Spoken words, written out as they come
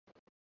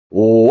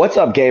What's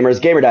up,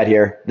 gamers? GamerDad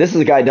here. This is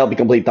a guide to help you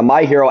complete the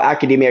My Hero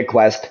Academia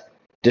quest,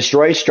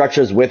 Destroy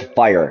Structures with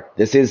Fire.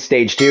 This is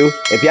Stage 2.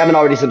 If you haven't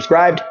already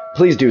subscribed,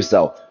 please do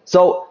so.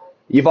 So,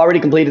 you've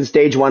already completed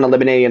Stage 1,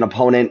 eliminating an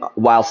opponent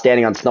while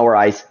standing on snow or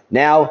ice.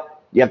 Now,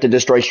 you have to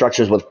destroy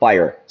structures with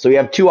fire. So you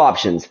have two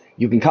options.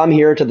 You can come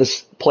here to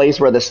this place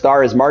where the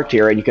star is marked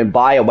here, and you can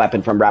buy a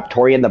weapon from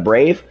Raptorian the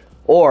Brave,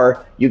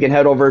 or you can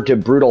head over to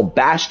Brutal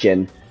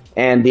Bastion,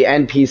 and the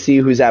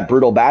NPC who's at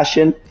Brutal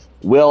Bastion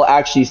will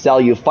actually sell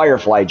you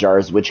firefly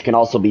jars, which can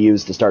also be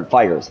used to start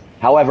fires.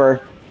 However,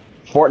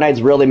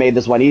 Fortnite's really made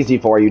this one easy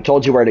for you,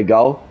 told you where to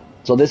go,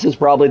 so this is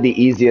probably the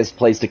easiest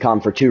place to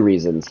come for two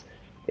reasons.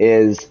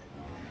 Is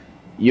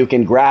you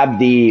can grab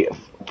the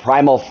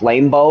Primal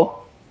Flame Bow,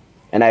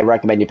 and I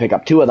recommend you pick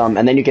up 2 of them,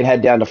 and then you can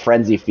head down to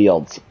Frenzy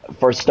Fields.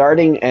 For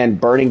starting and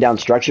burning down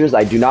structures,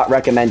 I do not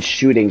recommend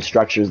shooting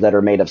structures that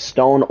are made of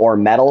stone or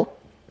metal,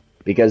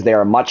 because they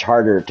are much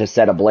harder to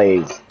set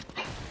ablaze.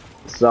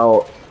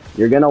 So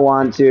you're going to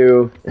want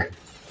to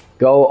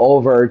go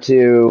over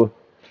to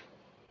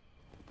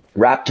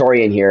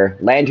Raptorian here.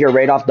 Land here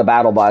right off the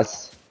battle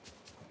bus.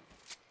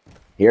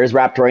 Here's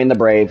Raptorian the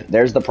Brave.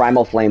 There's the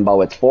Primal Flame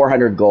Bow. It's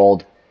 400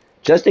 gold.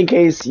 Just in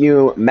case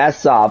you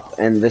mess up,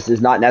 and this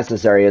is not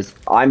necessary, is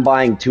I'm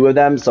buying 2 of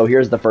them. So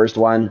here's the first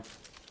one.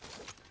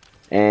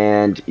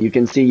 And you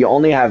can see you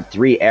only have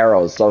 3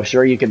 arrows. So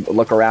sure, you could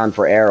look around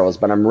for arrows,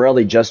 but I'm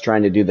really just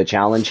trying to do the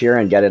challenge here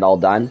and get it all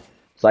done.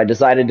 So I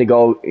decided to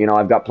go,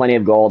 I've got plenty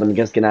of gold. I'm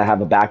just going to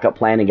have a backup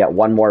plan and get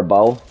 1 more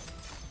bow.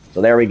 So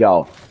there we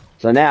go.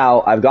 So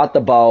now I've got the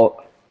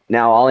bow.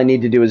 Now all I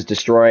need to do is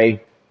destroy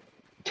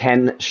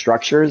 10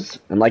 structures.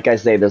 And like I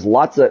say,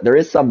 there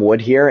is some wood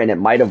here, and it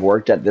might have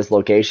worked at this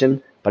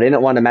location, but I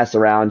didn't want to mess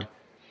around.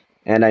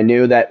 And I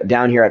knew that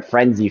down here at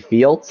Frenzy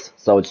Fields,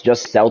 so it's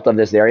just south of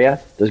this area,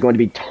 there's going to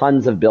be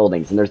tons of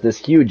buildings, and there's this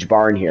huge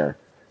barn here.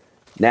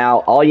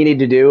 Now, all you need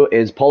to do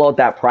is pull out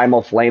that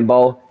Primal Flame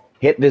Bow,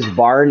 hit this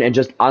barn, and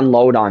just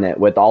unload on it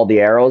with all the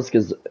arrows,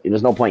 because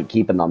there's no point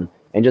keeping them,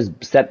 and just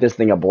set this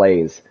thing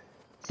ablaze.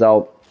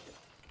 So,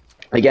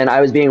 again, I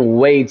was being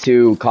way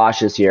too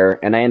cautious here,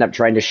 and I end up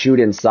trying to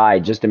shoot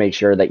inside just to make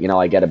sure that,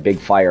 I get a big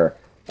fire.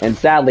 And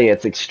sadly,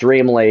 it's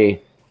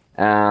extremely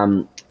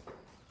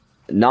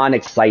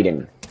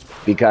non-exciting,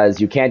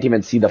 because you can't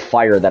even see the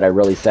fire that I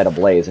really set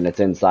ablaze, and it's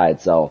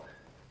inside. So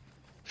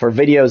for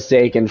video's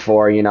sake and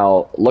for,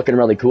 looking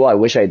really cool, I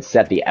wish I had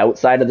set the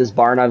outside of this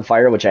barn on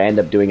fire, which I end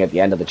up doing at the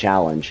end of the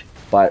challenge.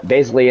 But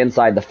basically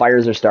inside, the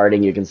fires are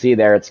starting. You can see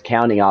there, it's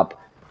counting up.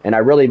 And I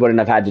really wouldn't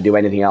have had to do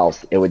anything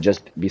else. It would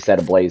just be set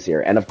ablaze here.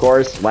 And of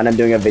course, when I'm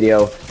doing a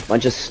video, a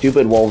bunch of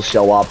stupid wolves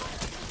show up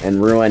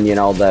and ruin,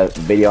 the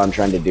video I'm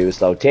trying to do.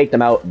 So take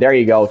them out. There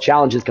you go.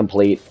 Challenge is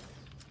complete.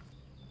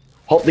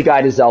 Hope the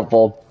guide is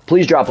helpful.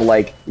 Please drop a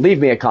like, leave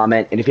me a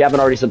comment, and if you haven't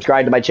already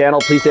subscribed to my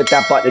channel, please hit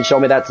that button and show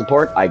me that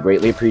support. I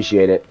greatly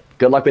appreciate it.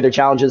 Good luck with your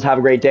challenges. Have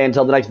a great day.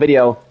 Until the next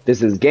video,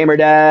 this is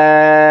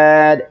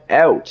GamerDad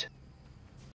out.